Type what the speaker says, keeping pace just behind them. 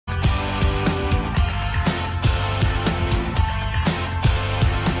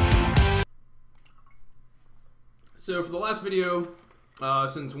So for the last video,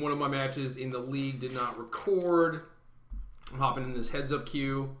 since one of my matches in the league did not record, I'm hopping in this heads up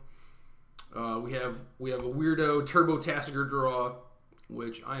queue. We have a weirdo Turbo Tassiger draw,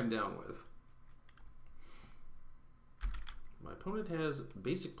 which I am down with. My opponent has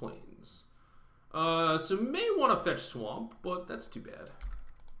basic plains. So may want to fetch Swamp, but that's too bad.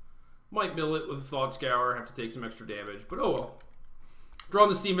 Might mill it with a Thought Scour, have to take some extra damage, but oh well. Drawing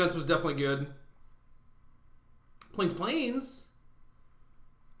the Steam Vents was definitely good. Plains.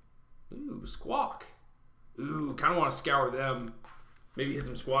 Ooh, Squawk. Ooh, kind of want to scour them. Maybe hit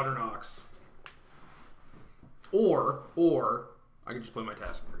some Squadron Hawks. Or I could just play my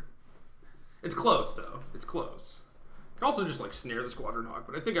Tasker. It's close though. It's close. I can also just like snare the Squadron Hawk,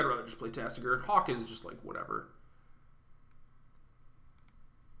 but I think I'd rather just play Tassiger. Hawk is just like whatever.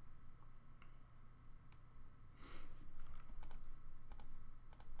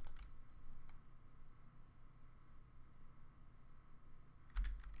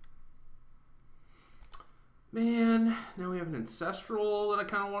 Man, now we have an Ancestral that I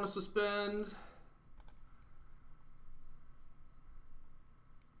kind of want to suspend.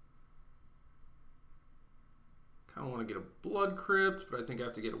 Kind of want to get a Blood Crypt, but I think I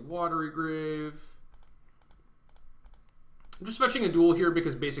have to get a Watery Grave. I'm just fetching a duel here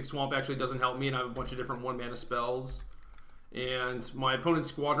because basic Swamp actually doesn't help me, and I have a bunch of different 1-mana spells. And my opponent's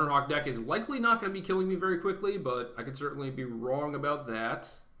Squadron Hawk deck is likely not going to be killing me very quickly, but I could certainly be wrong about that.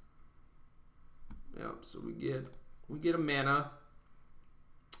 Yep, so we get a mana.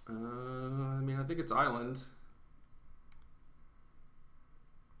 I mean, I think it's Island.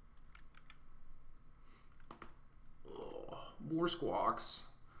 Oh, more Squawks.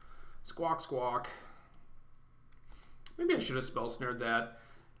 Squawk. Maybe I should have spell snared that.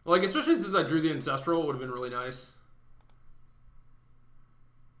 Like, especially since I drew the Ancestral, it would have been really nice.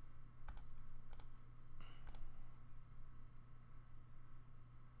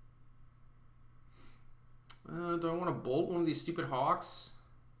 Do I want to bolt one of these stupid Hawks?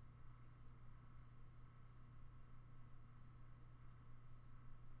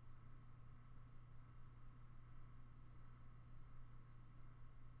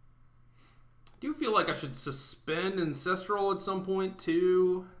 I do feel like I should suspend Ancestral at some point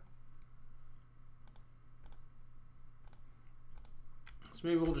too. So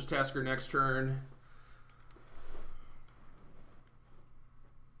maybe we'll just Tasker next turn.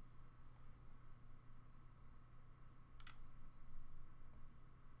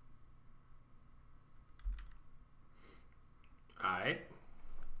 Alright.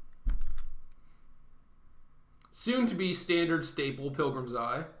 Soon to be standard staple Pilgrim's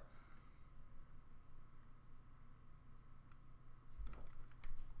Eye.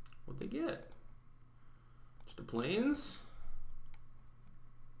 What'd they get? Just the plains?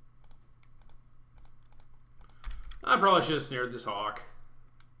 I probably should have snared this Hawk.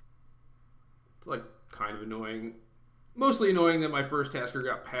 It's like kind of annoying. Mostly annoying that my first Tasker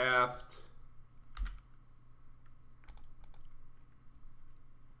got pathed.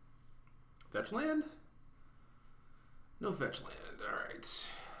 Fetch land? No fetch land. All right.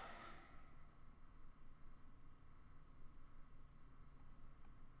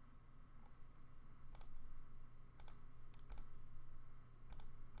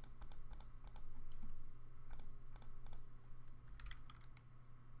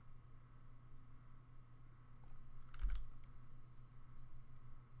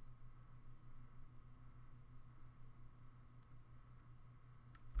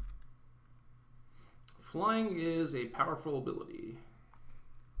 Flying is a powerful ability.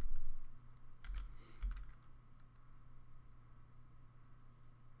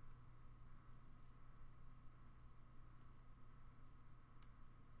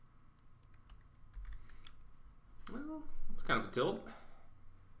 Well, it's kind of a tilt.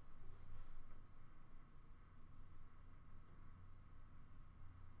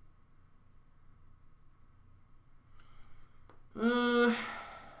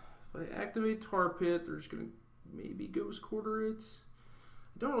 If I activate Tar Pit, they're just going to maybe Ghost Quarter it.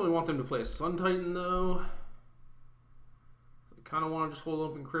 I don't really want them to play a Sun Titan, though. I kind of want to just hold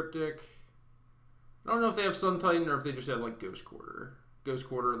open Cryptic. I don't know if they have Sun Titan or if they just have, like, Ghost Quarter. Ghost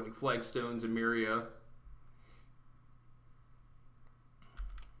Quarter, like, Flagstones and Myria.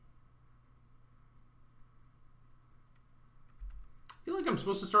 I feel like I'm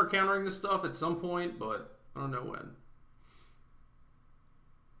supposed to start countering this stuff at some point, but I don't know when.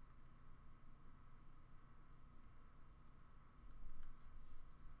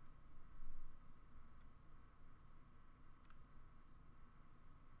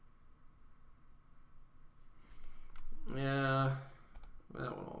 Yeah,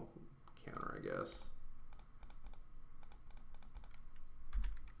 that one I'll counter, I guess.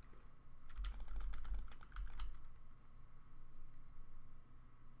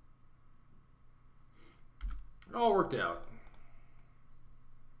 It all worked out.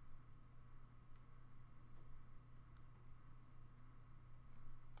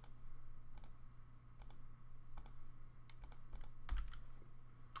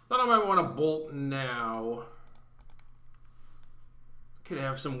 Thought I might want to bolt now. Could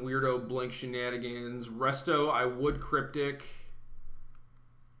have some weirdo blink shenanigans. Resto, I would cryptic.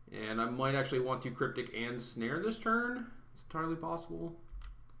 And I might actually want to cryptic and snare this turn. It's entirely possible.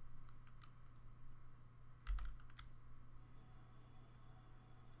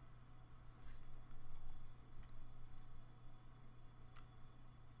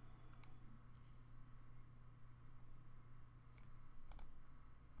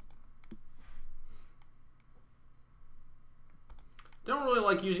 Don't really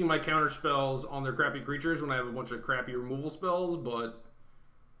like using my counter spells on their crappy creatures when I have a bunch of crappy removal spells, but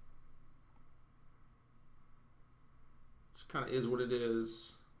just kind of is what it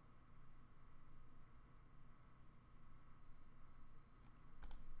is.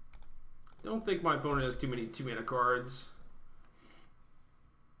 Don't think my opponent has too many 2-mana cards.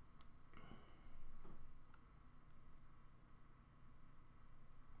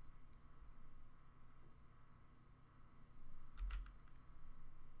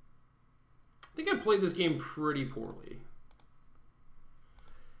 I think I played this game pretty poorly,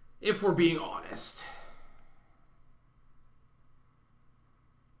 if we're being honest.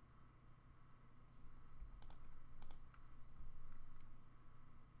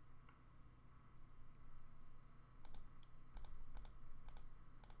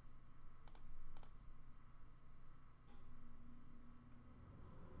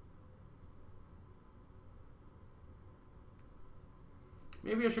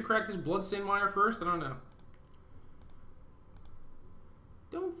 Maybe I should crack this Bloodstained Mire first? I don't know.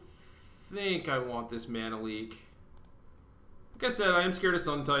 Don't think I want this Mana Leak. Like I said, I am scared of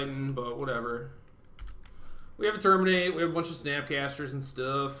Sun Titan, but whatever. We have a Terminate, we have a bunch of Snapcasters and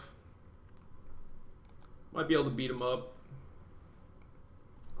stuff. Might be able to beat them up.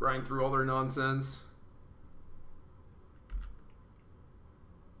 Grind through all their nonsense.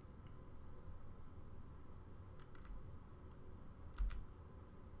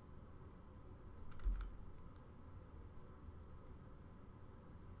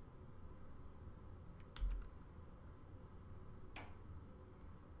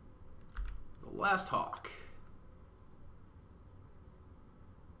 Last Hawk.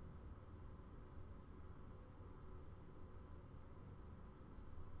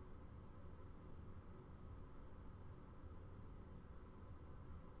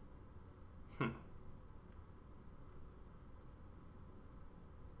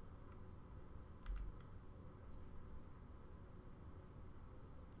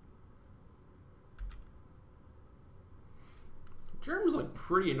 Germ's like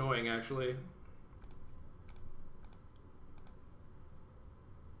pretty annoying actually.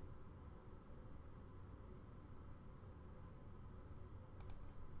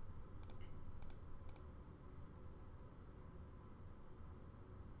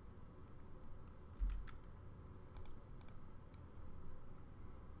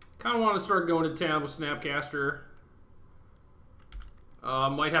 Kind of want to start going to town with Snapcaster.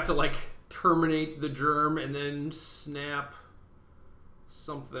 Might have to like terminate the germ and then snap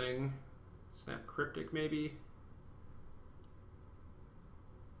something. Snap Cryptic maybe.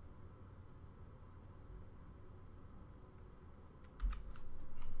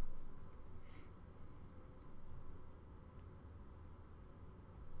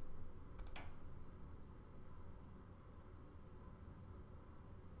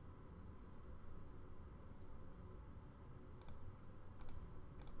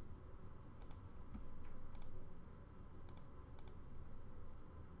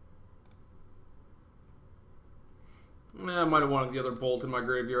 I might have wanted the other bolt in my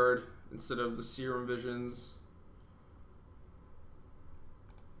graveyard instead of the Serum Visions.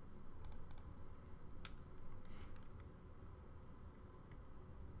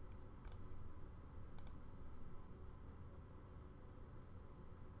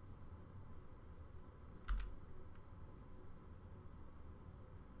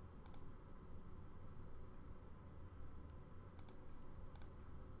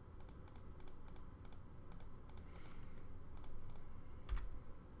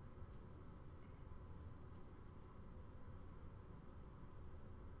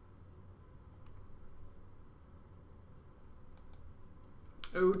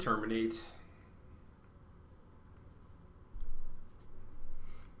 Oh, terminate.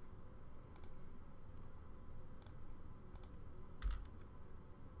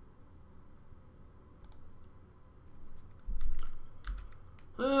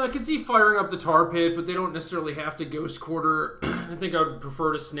 I could see firing up the Tar Pit, but they don't necessarily have to Ghost Quarter. I think I would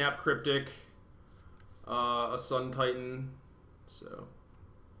prefer to snap Cryptic, a Sun Titan, so.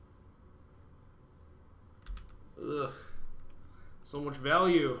 Ugh. So much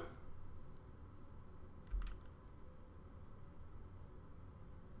value.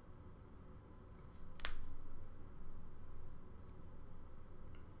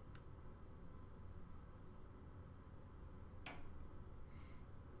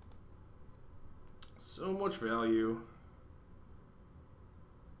 So much value.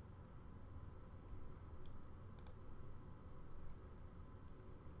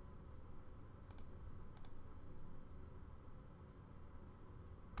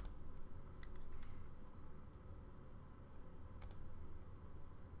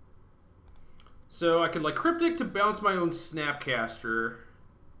 So I could like Cryptic to bounce my own Snapcaster,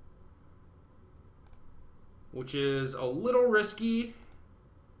 which is a little risky.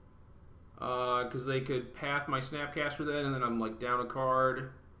 Because they could path my Snapcaster then, and then I'm like down a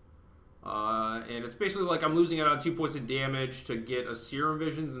card. And it's basically like I'm losing out on 2 points of damage to get a Serum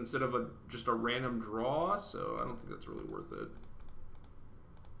Visions instead of just a random draw, so I don't think that's really worth it.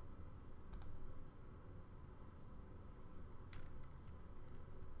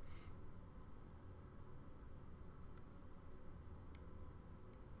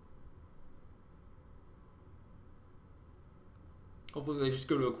 Hopefully they just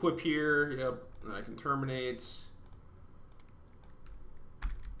go to equip here. Yep, and I can terminate.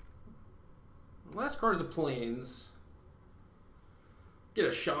 Last card is a Plains. Get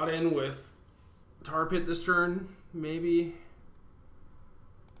a shot in with Tar Pit this turn, maybe.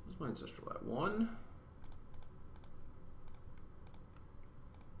 What's my Ancestral at? 1?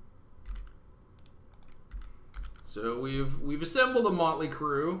 So we've assembled a motley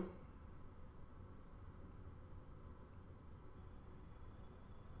crew.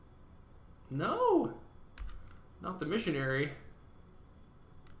 No, not the missionary.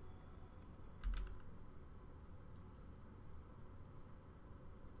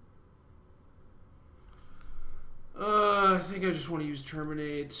 I think I just want to use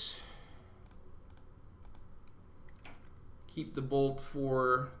terminate. Keep the bolt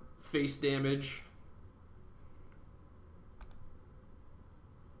for face damage.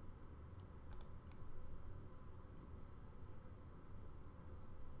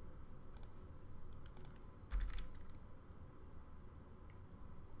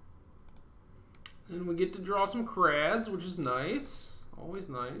 And we get to draw some Crads, which is nice. Always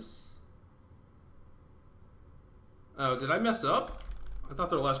nice. Oh, did I mess up? I thought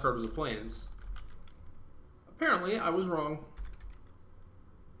their last card was a Plains. Apparently, I was wrong.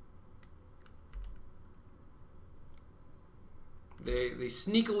 They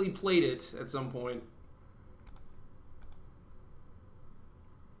sneakily played it at some point.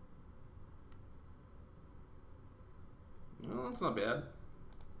 Well, that's not bad.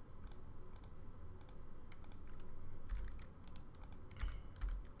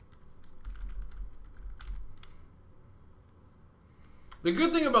 The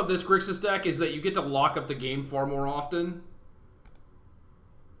good thing about this Grixis deck is that you get to lock up the game far more often.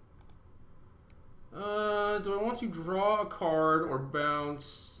 Do I want to draw a card or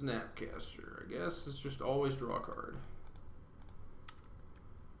bounce Snapcaster? I guess it's just always draw a card.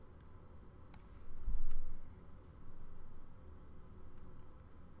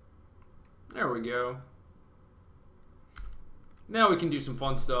 There we go. Now we can do some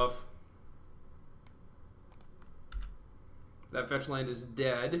fun stuff. That fetch land is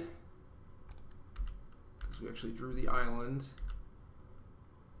dead because we actually drew the island.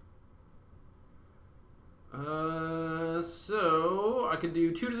 So I could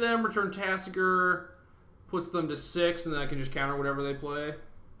do 2 to them, return Tassiger, puts them to 6, and then I can just counter whatever they play.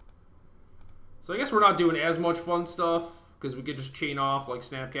 So I guess we're not doing as much fun stuff because we could just chain off like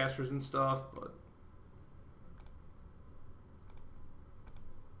Snapcasters and stuff, but.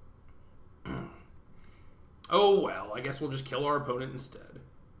 Oh well, I guess we'll just kill our opponent instead.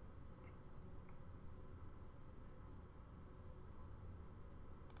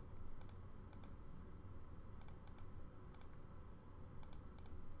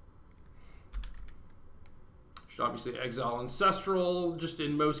 Should obviously exile Ancestral, just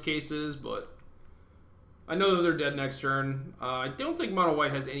in most cases, but I know that they're dead next turn. I don't think Mono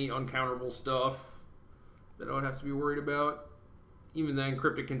White has any uncounterable stuff that I would have to be worried about. Even then,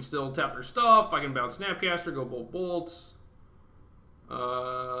 Cryptic can still tap their stuff. I can bounce Snapcaster, go Bolt.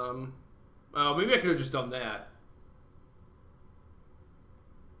 Oh, maybe I could have just done that.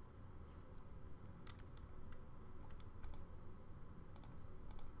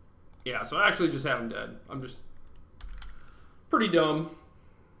 Yeah, so I actually just have him dead. I'm just pretty dumb.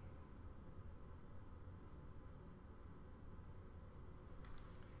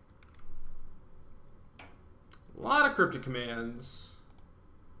 of cryptic commands.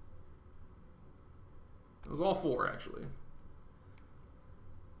 It was all 4, actually.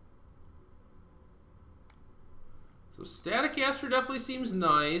 So Static Aster definitely seems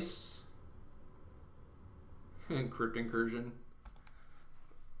nice. And Crypt Incursion.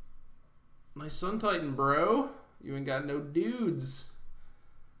 My Sun Titan, bro. You ain't got no dudes.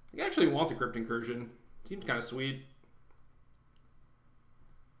 I actually want the Crypt Incursion. Seems kind of sweet.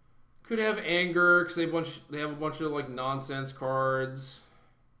 Could have Anger because they have a bunch of like nonsense cards.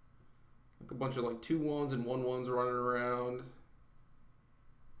 Like a bunch of like 2/1s and 1/1s running around.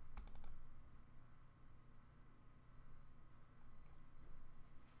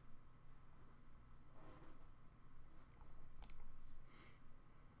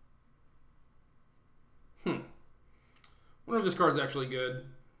 Wonder if this card's actually good.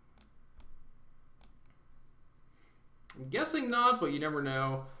 I'm guessing not, but you never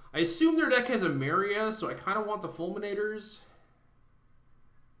know. I assume their deck has a Maria, so I kind of want the Fulminators.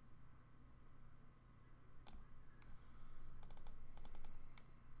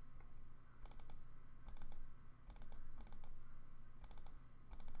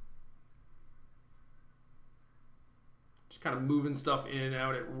 Just kind of moving stuff in and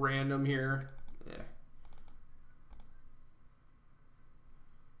out at random here. Yeah.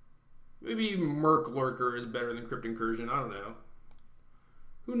 Maybe Merc Lurker is better than Crypt Incursion. I don't know.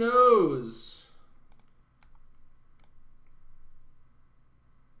 Who knows?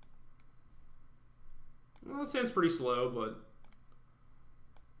 Well, that sounds pretty slow, but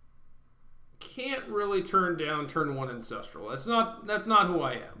can't really turn down turn 1 Ancestral. That's not who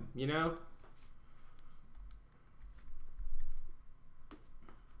I am, you know?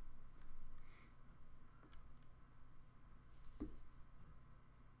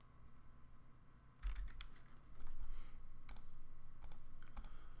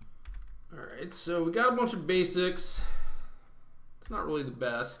 Alright, so we got a bunch of basics. It's not really the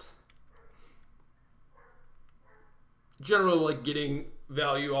best. Generally like getting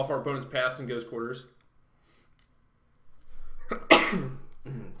value off our opponent's paths and ghost quarters.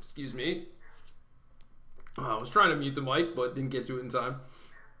 Excuse me. I was trying to mute the mic, but didn't get to it in time.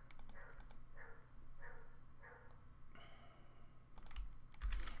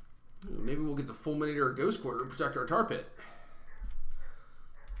 Maybe we'll get the Fulminator or Ghost Quarter to protect our tar pit.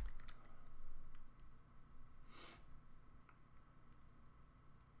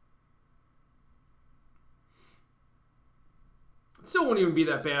 It still wouldn't even be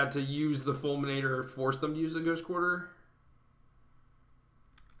that bad to use the Fulminator or force them to use the Ghost Quarter.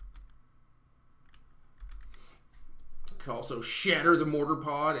 Could also shatter the Mortar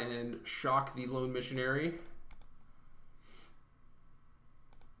Pod and shock the Lone Missionary.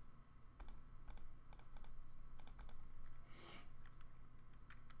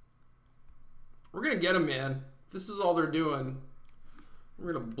 We're going to get him, man. This is all they're doing.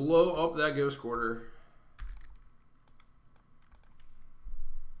 We're going to blow up that Ghost Quarter.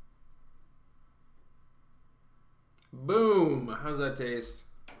 Boom. How's that taste?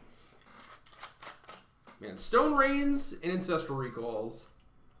 Man, Stone Rains and Ancestral Recalls.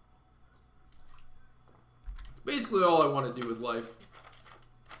 Basically all I want to do with life.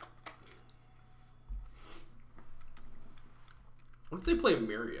 What if they play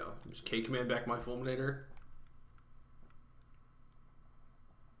Maria? Just K-Command back my Fulminator.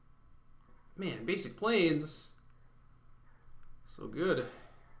 Man, basic planes. So good.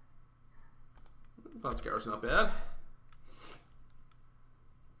 Thought Scour's not bad.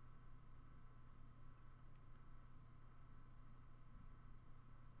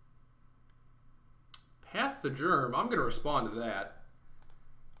 Path the Germ. I'm going to respond to that.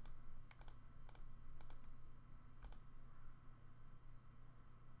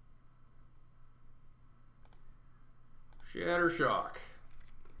 Shatter Shock.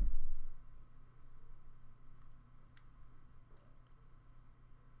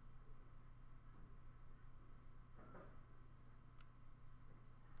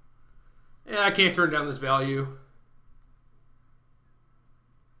 Yeah, I can't turn down this value.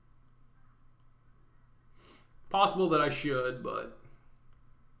 Possible that I should, but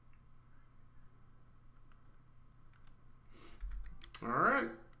all right.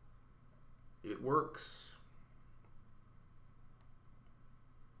 It works.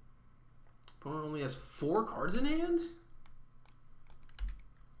 Opponent only has 4 cards in hand?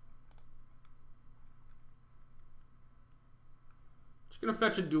 Just gonna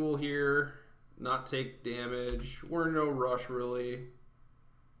fetch a duel here, not take damage. We're in no rush, really.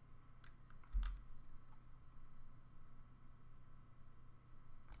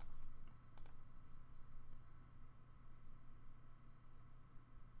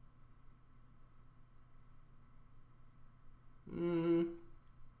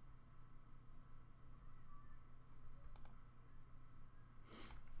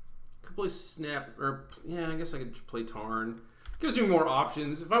 could play Snap, or yeah, I guess I could just play Tarn. Gives me more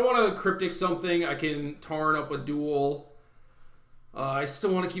options. If I want to Cryptic something, I can Tarn up a duel. I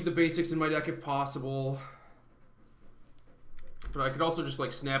still want to keep the basics in my deck if possible. But I could also just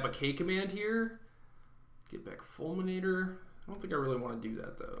like snap a K command here. Get back Fulminator. I don't think I really want to do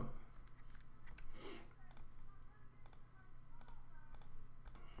that though.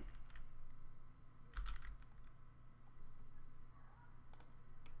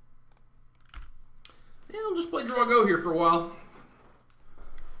 Yeah, I'll just play Draw Go here for a while.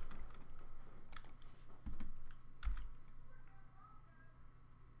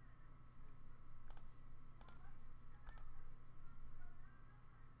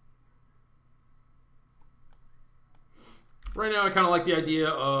 Right now, I kind of like the idea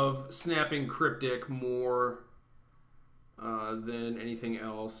of snapping Cryptic more than anything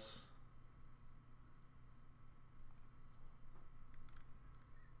else.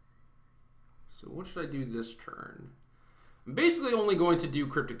 So what should I do this turn? I'm basically only going to do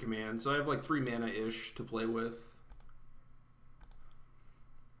Cryptic Command, so I have like 3 mana-ish to play with.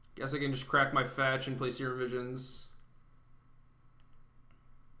 Guess I can just crack my fetch and play Serum Visions.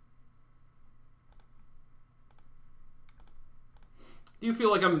 Do you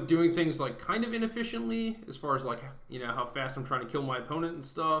feel like I'm doing things like kind of inefficiently as far as like, you know, how fast I'm trying to kill my opponent and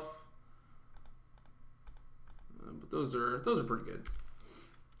stuff? But those are pretty good.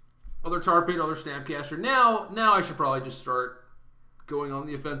 Other Tar Pit, other Snapcaster. Now I should probably just start going on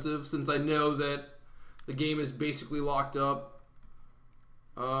the offensive since I know that the game is basically locked up.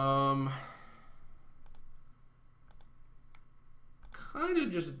 Kind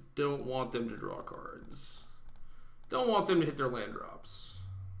of just don't want them to draw cards. Don't want them to hit their land drops.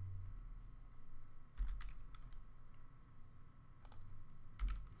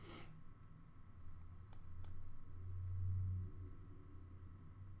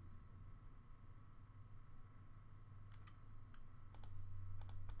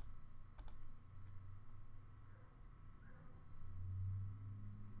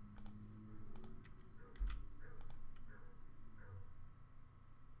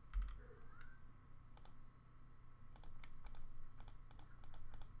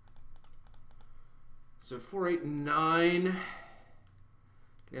 So 4, 8, 9.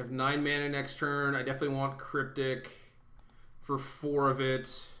 Can have 9 mana next turn. I definitely want Cryptic for 4 of it.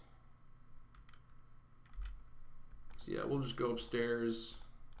 So yeah, we'll just go upstairs.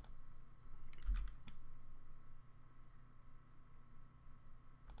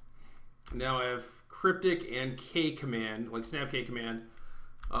 Now I have Cryptic and K command, like Snap K command.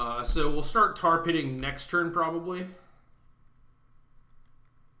 So we'll start Tar Pitting next turn probably.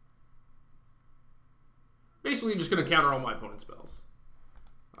 Basically just going to counter all my opponent's spells.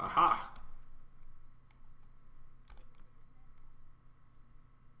 Aha.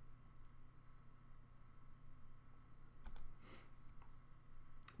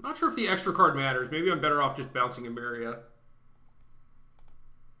 Not sure if the extra card matters. Maybe I'm better off just bouncing Emberia.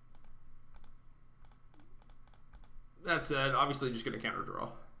 That said, obviously just going to counter draw.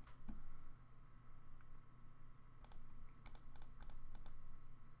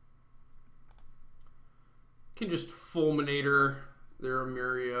 Can just Fulminator their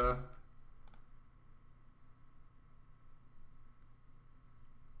Emberia.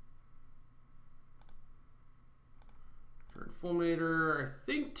 Turn Fulminator. I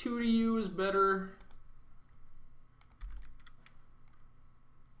think 2 to you is better.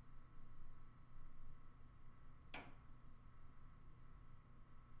 So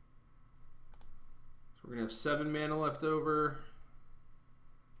we're going to have 7 mana left over.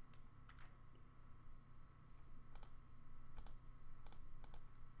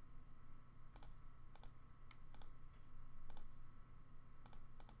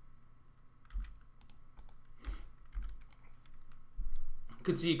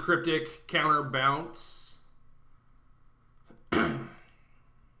 Could see Cryptic counter bounce.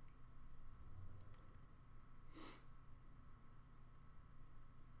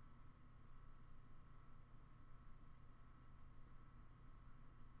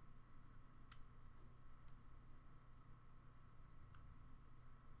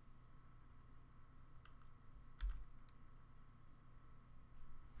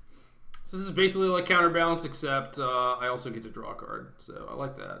 So this is basically like counterbalance, except I also get to draw a card. So I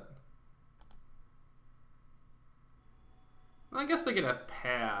like that. I guess they could have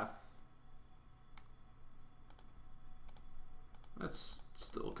Path. That's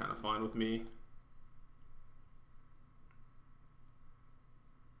still kind of fine with me.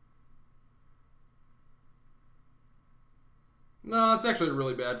 No, it's actually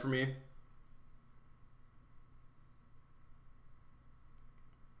really bad for me.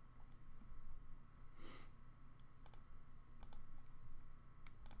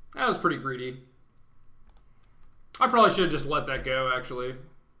 was pretty greedy. I probably should have just let that go, actually.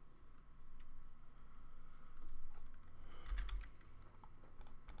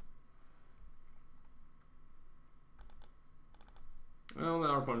 Well, now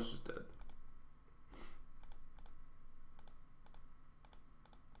our opponent's just dead.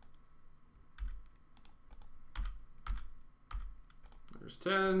 There's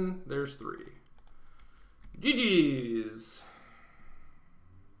 10. There's 3. GG's.